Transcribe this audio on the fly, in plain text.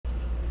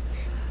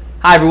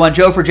Hi everyone,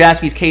 Joe for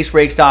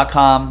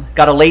JaspysCaseBreaks.com.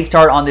 Got a late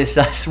start on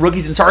this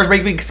Rookies and Stars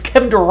break because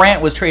Kevin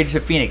Durant was traded to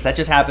Phoenix. That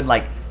just happened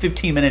like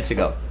 15 minutes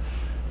ago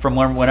from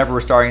whenever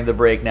we're starting the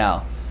break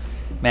now.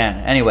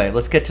 Man, anyway,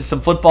 let's get to some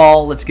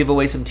football. Let's give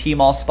away some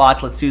team all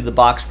spots. Let's do the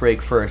box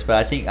break first.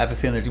 But I have a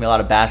feeling there's going to be a lot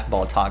of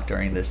basketball talk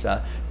during this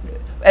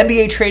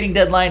NBA trading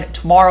deadline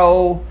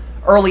tomorrow,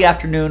 early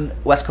afternoon,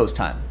 West Coast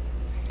time.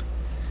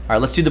 All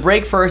right, let's do the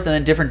break first and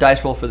then different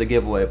dice roll for the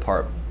giveaway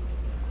part.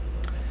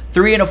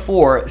 3 and a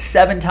 4,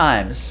 7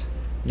 times,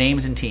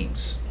 names and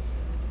teams.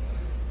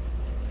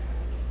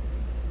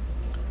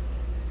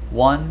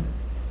 1,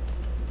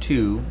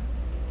 2,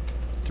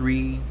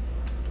 3,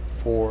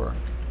 4,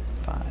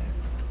 5,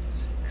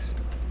 6,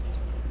 7.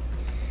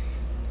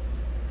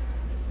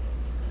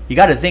 You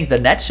got to think the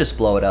Nets just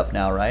blow it up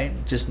now,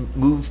 right? Just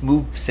move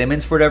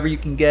Simmons for whatever you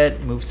can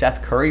get, move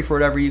Seth Curry for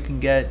whatever you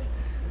can get,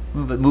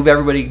 move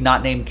everybody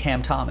not named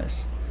Cam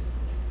Thomas.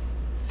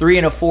 3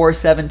 and a 4,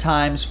 7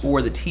 times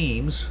for the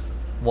teams.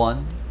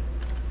 1,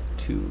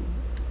 2,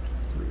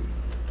 3,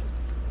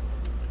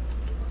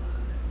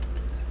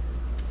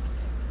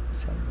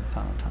 7.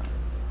 Final time.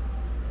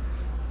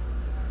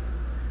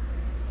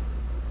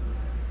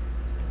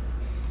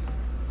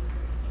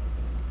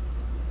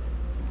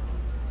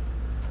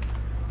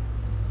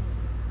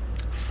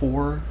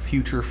 Four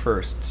future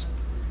firsts.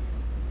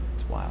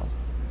 It's wild.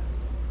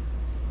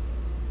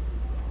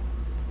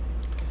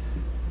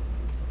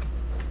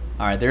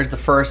 All right, there's the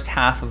first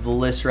half of the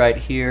list right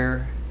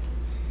here.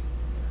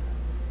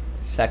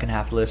 Second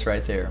half of the list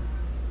right there.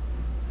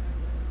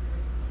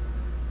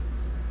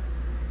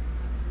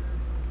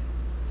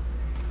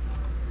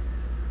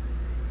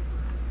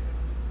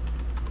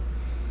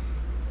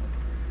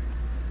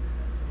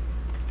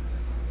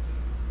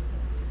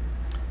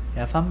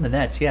 Yeah, if I'm the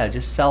Nets, yeah,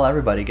 just sell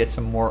everybody, get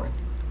some more,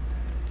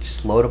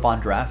 just load up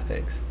on draft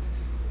picks.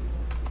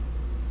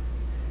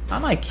 I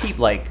might keep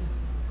like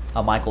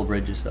a Michael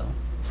Bridges though.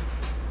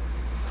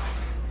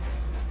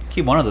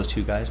 Keep one of those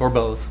two guys, or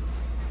both.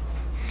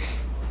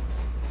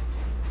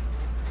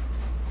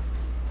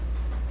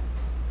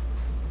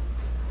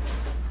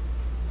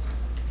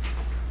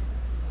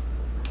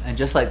 And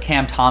just let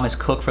Cam Thomas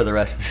cook for the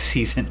rest of the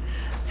season.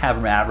 Have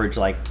him average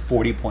like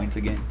 40 points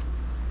a game.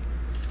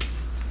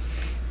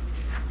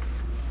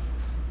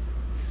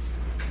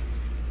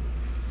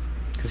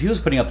 Because he was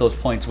putting up those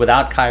points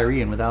without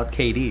Kyrie and without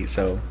KD,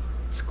 so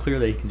it's clear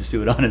that he can just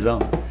do it on his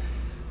own.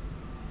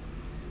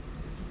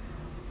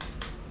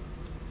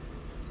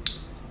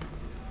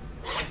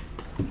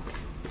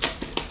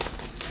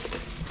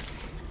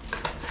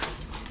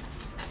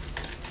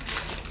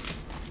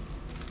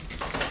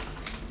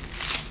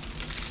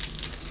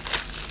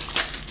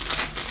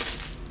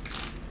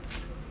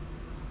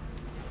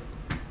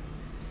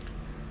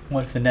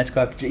 What if the Nets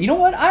go after... You know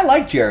what? I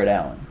like Jared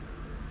Allen.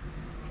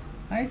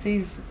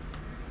 He's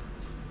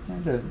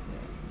a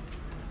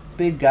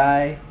big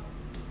guy.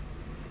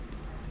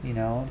 You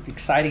know,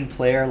 exciting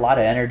player, a lot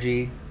of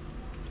energy.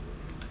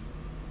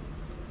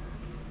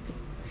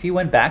 If he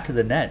went back to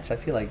the Nets, I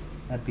feel like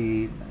that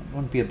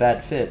wouldn't be a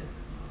bad fit.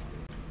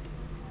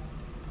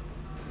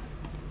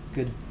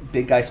 Good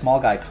big guy, small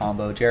guy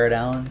combo. Jared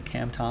Allen,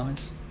 Cam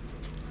Thomas.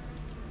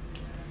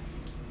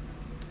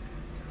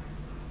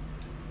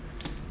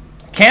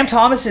 Cam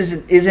Thomas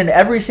is in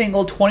every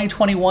single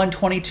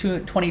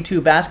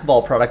 2021-22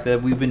 basketball product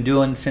that we've been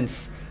doing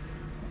since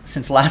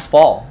last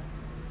fall.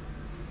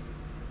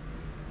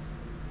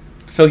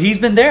 So he's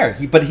been there,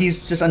 but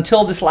he's just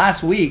until this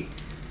last week.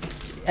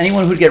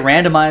 Anyone who'd get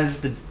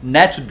randomized, the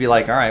Nets would be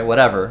like, all right,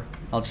 whatever.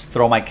 I'll just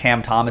throw my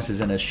Cam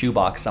Thomases in a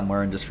shoebox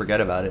somewhere and just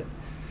forget about it.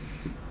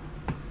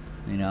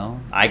 You know,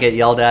 I get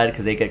yelled at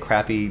because they get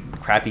crappy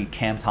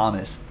Cam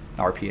Thomas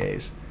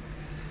RPAs.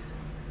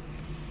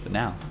 But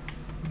now.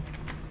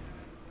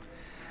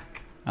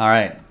 All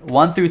right,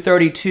 1 through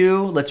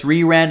 32. Let's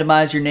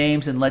re-randomize your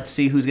names and let's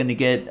see who's going to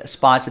get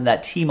spots in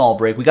that team all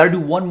break. We got to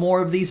do one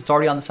more of these. It's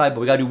already on the side,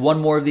 but we got to do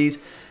one more of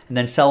these and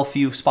then sell a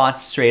few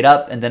spots straight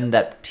up, and then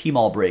that team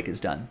all break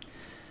is done.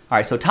 All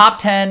right, so top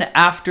 10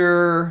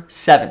 after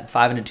 7.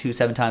 5 and a 2,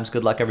 7 times.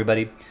 Good luck,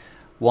 everybody.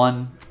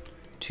 1,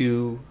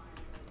 2,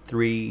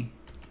 3,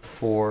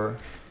 4,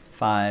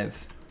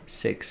 5,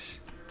 6,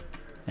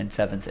 and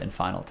 7th and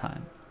final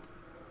time.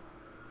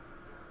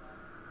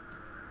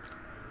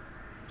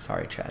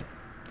 Sorry, Chad.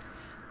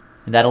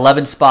 And that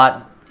 11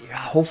 spot,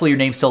 hopefully your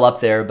name's still up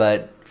there,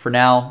 but for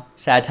now,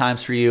 sad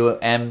times for you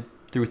and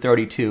through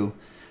 32.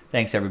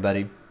 Thanks,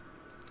 everybody.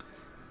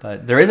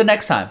 But there is a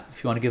next time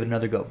if you want to give it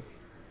another go.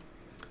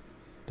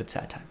 But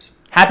sad times.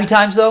 Happy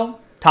times, though.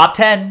 Top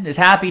 10 is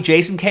happy.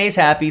 Jason K is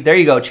happy. There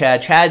you go,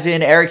 Chad. Chad's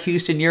in. Eric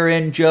Houston, you're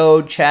in.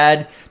 Joe,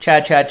 Chad,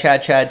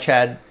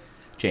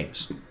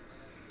 James.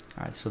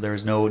 All right, so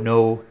there's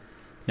no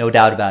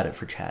doubt about it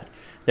for Chad.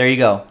 There you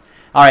go.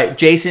 All right,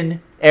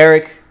 Jason,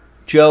 Eric,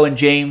 Joe, and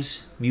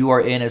James, you are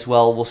in as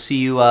well. We'll see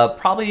you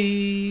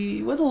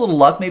probably with a little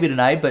luck, maybe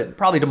tonight, but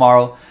probably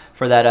tomorrow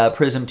for that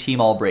Prism Team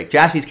All Break.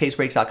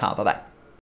 JaspysCaseBreaks.com. Bye-bye.